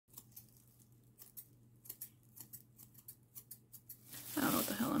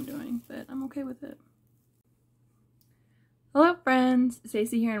annoying, but I'm okay with it. Hello friends,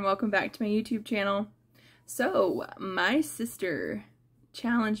 Stacey here and welcome back to my YouTube channel. So, my sister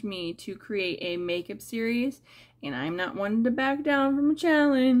challenged me to create a makeup series and I'm not wanting to back down from a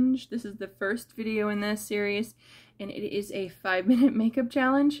challenge. This is the first video in this series and it is a 5-minute makeup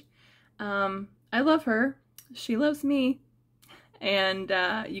challenge. I love her, she loves me, and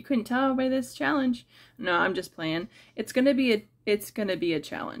you couldn't tell by this challenge. No, I'm just playing. It's gonna be a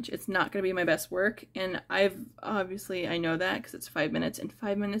challenge. It's not gonna be my best work, and I know that because it's 5 minutes, and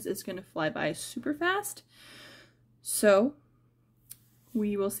 5 minutes is gonna fly by super fast. So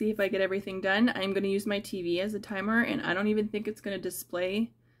we will see if I get everything done. I'm gonna use my TV as a timer, and I don't even think it's gonna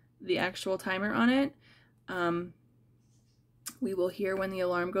display the actual timer on it. We will hear when the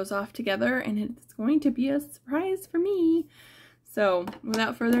alarm goes off together, and it's going to be a surprise for me. So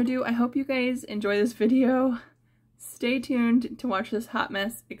without further ado, I hope you guys enjoy this video. Stay tuned to watch this hot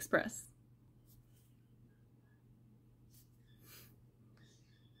mess express.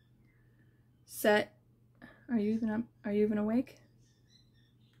 Set. Are you even up? Are you even awake?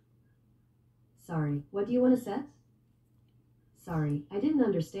 Sorry, what do you want to set? Sorry, I didn't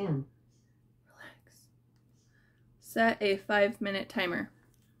understand. Relax. Set a 5-minute timer.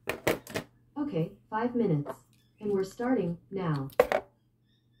 Okay, 5 minutes. And we're starting now.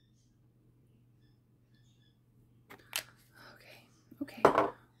 Okay.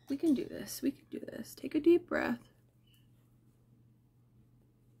 We can do this. We can do this. Take a deep breath.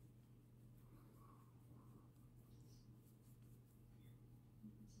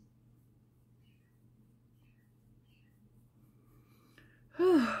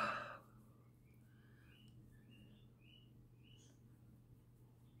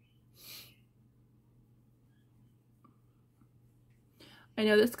 I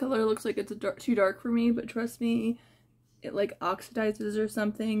know this color looks like it's too dark for me, but trust me, it like oxidizes or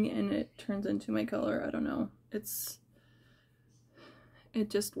something and it turns into my color. I don't know. It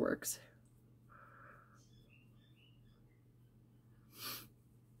just works.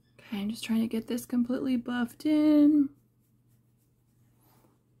 Okay, I'm just trying to get this completely buffed in.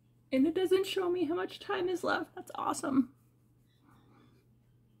 And it doesn't show me how much time is left. That's awesome.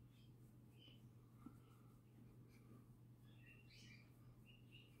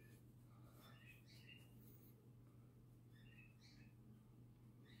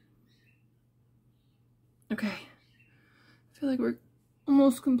 Okay, I feel like we're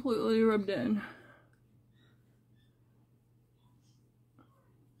almost completely rubbed in.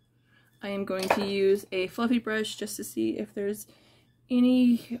 I am going to use a fluffy brush just to see if there's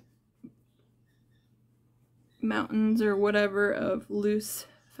any mountains or whatever of loose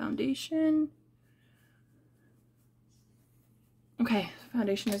foundation. Okay,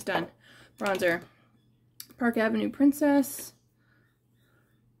 foundation is done. Bronzer. Park Avenue Princess.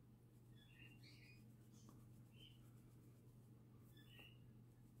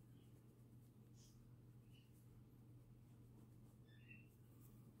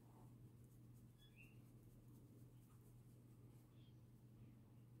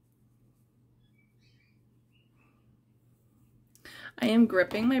 I am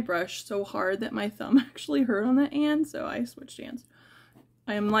gripping my brush so hard that my thumb actually hurt on that hand, so I switched hands.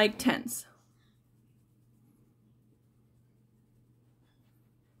 I am like tense.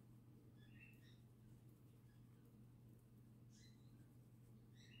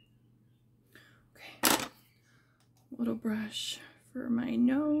 Okay, little brush for my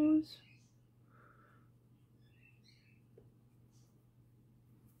nose.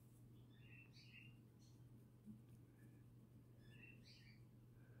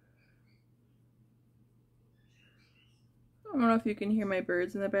 I don't know if you can hear my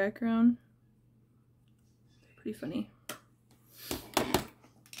birds in the background. They're pretty funny.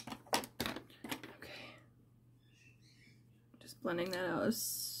 Okay. Just blending that out a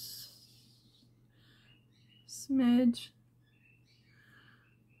smidge.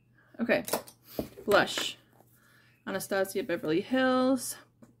 Okay. Blush. Anastasia Beverly Hills.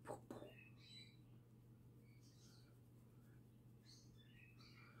 Oh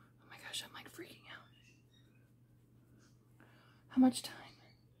my gosh, I'm like freaking out. How much time?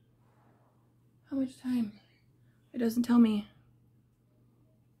 How much time? It doesn't tell me.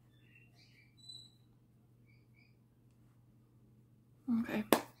 Okay.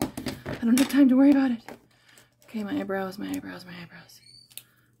 I don't have time to worry about it. Okay, my eyebrows, my eyebrows, my eyebrows.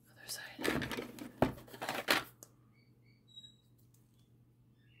 Other side.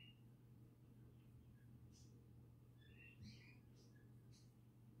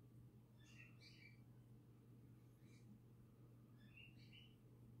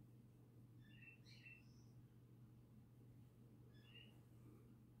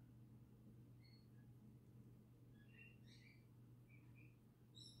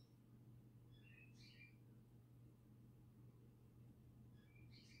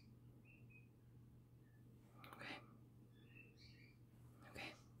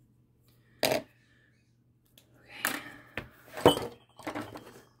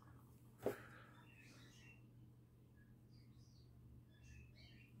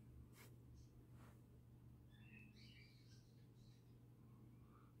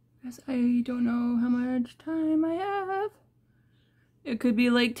 As I don't know how much time I have. It could be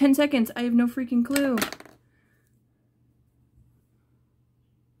like 10 seconds. I have no freaking clue.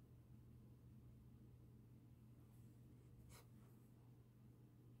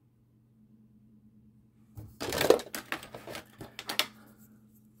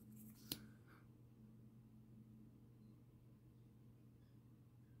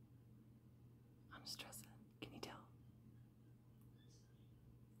 I'm stressing. Can you tell?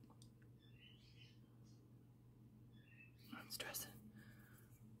 I'm stressing.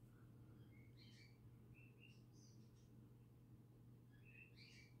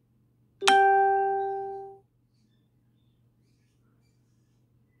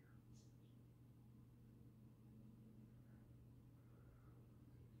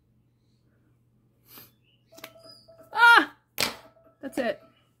 Ah! That's it.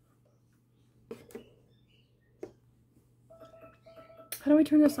 How do I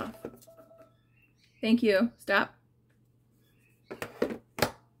turn this off? Thank you. Stop.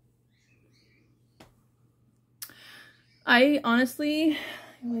 I honestly,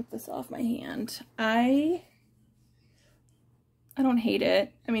 wipe this off my hand. I don't hate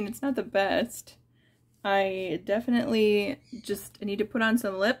it. I mean, it's not the best. I definitely just need to put on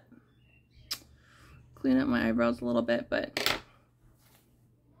some lip. Clean up my eyebrows a little bit, but...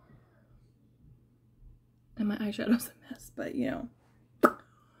 And my eyeshadow's a mess, but you know.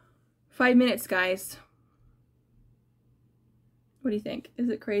 5 minutes, guys. What do you think? Is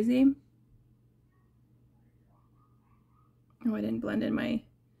it crazy? Oh, I didn't blend in my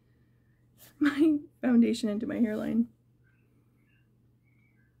foundation into my hairline.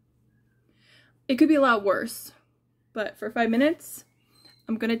 It could be a lot worse, but for 5 minutes,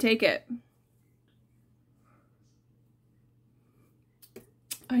 I'm gonna take it.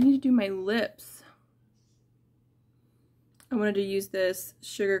 I need to do my lips. I wanted to use this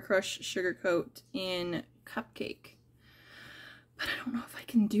Sugar Crush Sugar Coat in Cupcake, but I don't know if I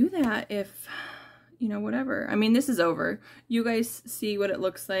can do that if, you know, whatever. I mean, this is over. You guys see what it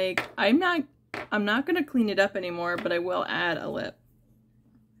looks like. I'm not gonna clean it up anymore, but I will add a lip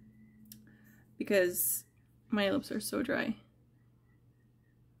because my lips are so dry.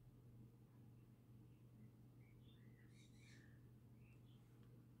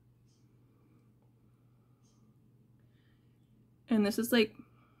 And this is like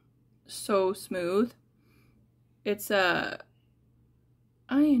so smooth. It's I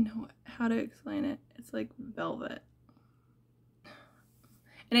don't know how to explain it. It's like velvet.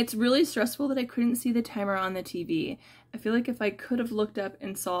 And it's really stressful that I couldn't see the timer on the TV. I feel like if I could have looked up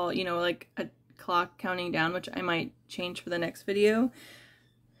and saw, you know, like a clock counting down, which I might change for the next video.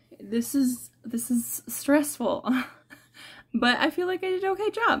 This is stressful. But I feel like I did an okay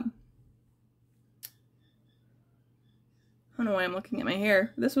job. I don't know why I'm looking at my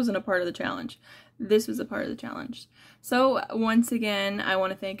hair. This wasn't a part of the challenge. This was a part of the challenge. So once again, I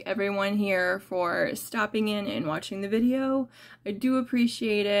want to thank everyone here for stopping in and watching the video. I do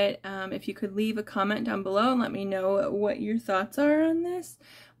appreciate it. If you could leave a comment down below and let me know what your thoughts are on this,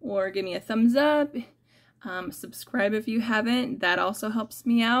 or give me a thumbs up. Subscribe if you haven't. That also helps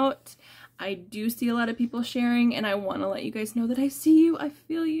me out. I do see a lot of people sharing, and I want to let you guys know that I see you, I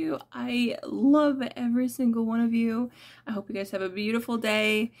feel you, I love every single one of you. I hope you guys have a beautiful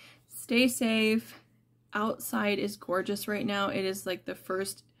day. Stay safe. Outside is gorgeous right now. It is like the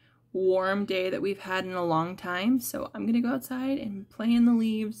first warm day that we've had in a long time, so I'm gonna go outside and play in the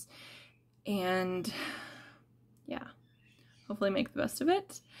leaves, and yeah, hopefully make the best of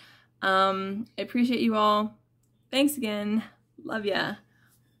it. I appreciate you all. Thanks again. Love ya.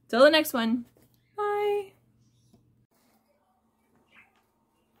 Till the next one. Bye.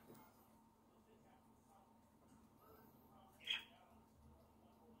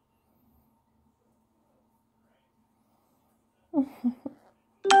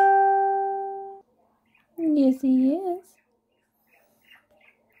 Yes, he is.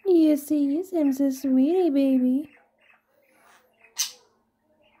 Yes, he is. I'm so sweetie, baby.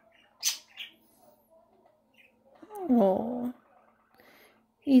 Oh,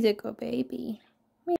 he's a good baby.